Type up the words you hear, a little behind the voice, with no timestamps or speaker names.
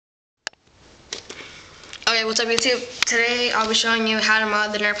Alright, what's up YouTube? Today I'll be showing you how to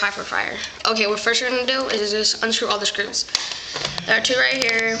mod the Nerf Hyper Fire. Okay, what first you're going to do is just unscrew all the screws. There are two right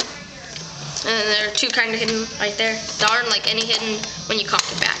here, and there are two kind of hidden right there. There aren't like any hidden when you cock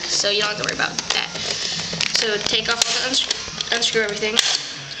it back, so you don't have to worry about that. So take off all the unscrew everything,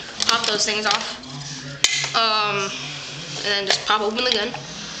 pop those things off, and then just pop open the gun.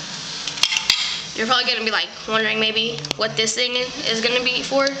 You're probably going to be like wondering maybe what this thing is going to be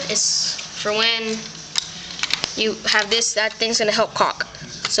for. It's for when you have this, that thing's going to help cock.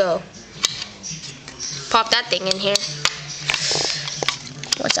 So pop that thing in here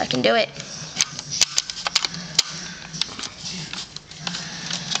once I can do it.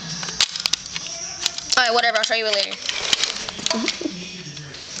 Alright, whatever, I'll show you it later.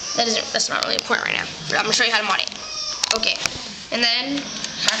 That's not really important right now. But I'm going to show you how to mod it. Okay, and then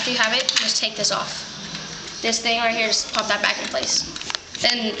after you have it, just take this off. This thing right here, just pop that back in place.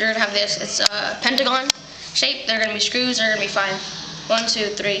 Then you're going to have this. It's a pentagon shape. There are going to be screws. There are going to be 5. 1,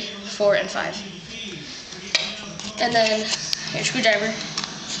 2, 3, 4, and 5. And then your screwdriver.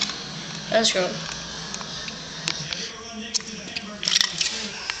 Unscrew it.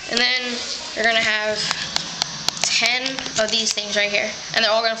 And then you're going to have 10 of these things right here. And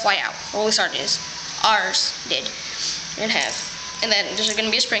they're all going to fly out. Well, at least ours did. You're going to have. And then there's going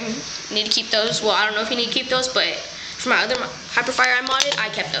to be a spring. You need to keep those. Well, I don't know if you need to keep those, but for my other Hyperfire I modded, I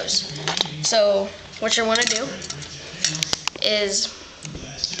kept those. So what you want to do is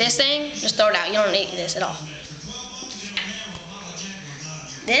this thing, just throw it out. You don't need this at all.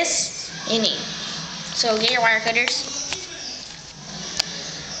 This you need. So get your wire cutters.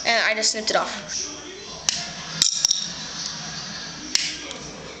 And I just snipped it off.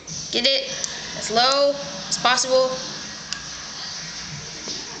 Get it as low as possible.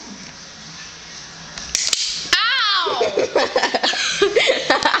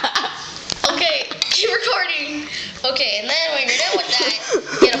 Okay, keep recording. Okay, and then when you're done with that,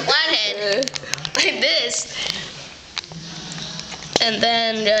 get a flathead like this, and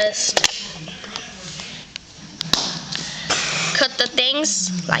then just cut the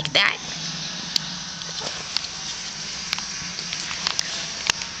things like that.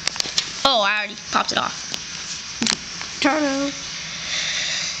 Oh, I already popped it off. Turn.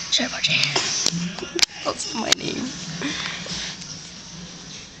 Shut up, RJ. That's my name.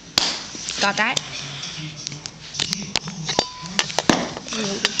 Got that?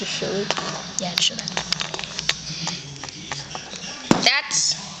 Just show it. Yeah, show that.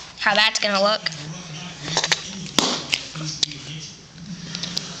 That's how that's gonna look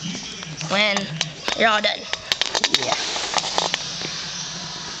when you're all done. Yeah.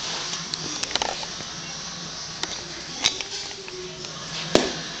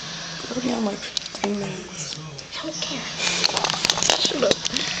 Already on like 10 minutes. I don't care. Shut up.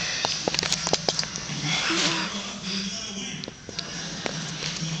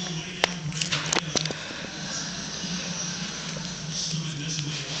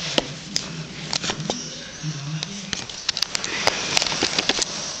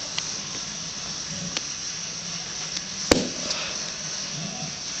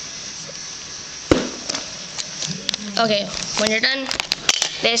 Okay, when you're done,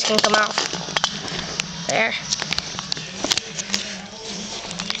 this can come off. There.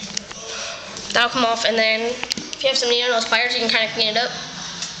 That'll come off, and then if you have some needle nose pliers, you can kind of clean it up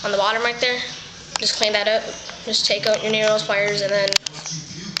on the bottom right there. Just clean that up. Just take out your needle nose pliers, and then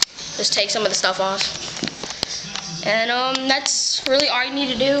just take some of the stuff off. And that's really all you need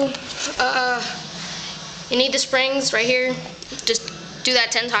to do. You need the springs right here. Just do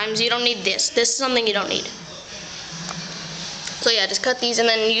that 10 times. You don't need this. This is something you don't need. So yeah, just cut these and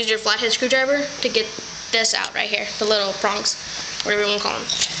then use your flathead screwdriver to get this out right here, the little prongs, whatever you want to call them.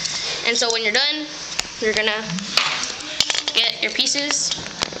 And so when you're done, you're gonna get your pieces,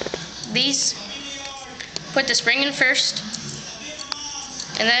 these, put the spring in first,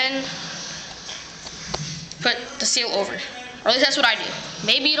 and then put the seal over. Or at least that's what I do.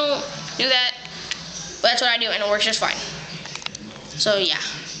 Maybe you don't do that, but that's what I do and it works just fine. So yeah,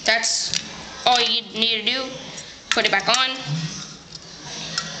 that's all you need to do. Put it back on.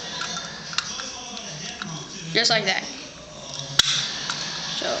 Just like that.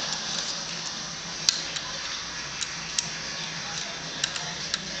 So.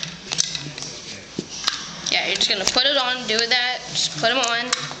 Yeah, you're just going to put it on, do that, just put them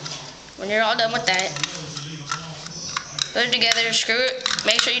on. When you're all done with that, put it together, screw it,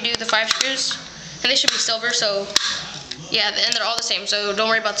 make sure you do the 5 screws. And they should be silver, so yeah, and they're all the same, so don't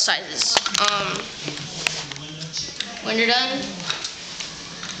worry about the sizes. When you're done,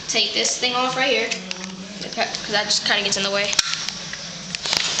 take this thing off right here, because that just kind of gets in the way.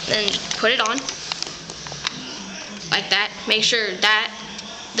 Then put it on. like that. Make sure that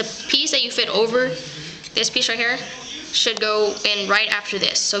the piece that you fit over this piece right here should go in right after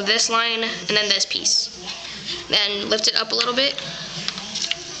this. So this line and then this piece. Then lift it up a little bit.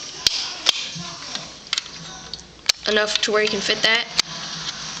 Enough to where you can fit that.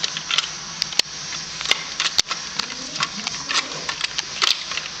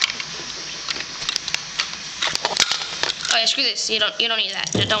 Oh yeah, screw this. You don't need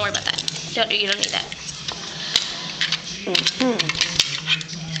that. Don't worry about that. You don't need that.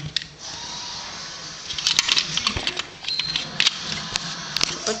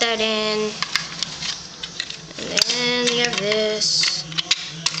 Put that in. And then you have this.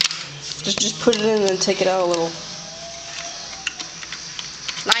 Just put it in and then take it out a little.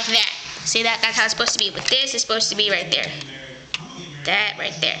 Like that. See that? That's how it's supposed to be. But this is supposed to be right there. That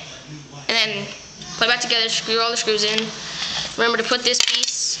right there. And then put it back together, screw all the screws in. Remember to put this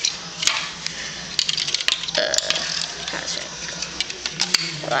piece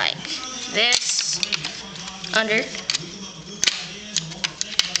like this under.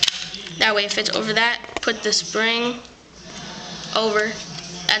 That way it fits over that. Put the spring over.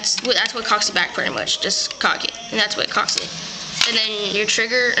 That's what cocks it back pretty much. Just cock it. And that's what cocks it. And then your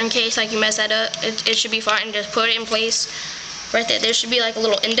trigger, in case like you mess that up, it should be fine. Just put it in place right there. There should be like a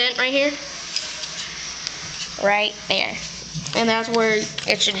little indent right here. Right there. And that's where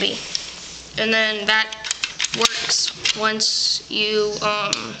it should be. And then that works once you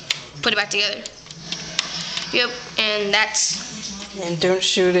put it back together. Yep, and that's... And don't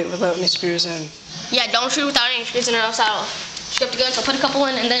shoot it without any screws in. Yeah, don't shoot without any screws in or else I'll shoot up the gun. So put a couple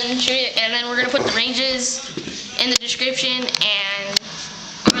in and then shoot it. And then we're going to put the ranges in the description. And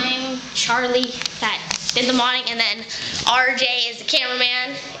I'm Charlie that did the modding. And then RJ is the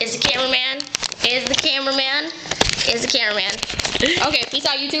cameraman. Okay, peace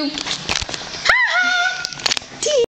out, YouTube.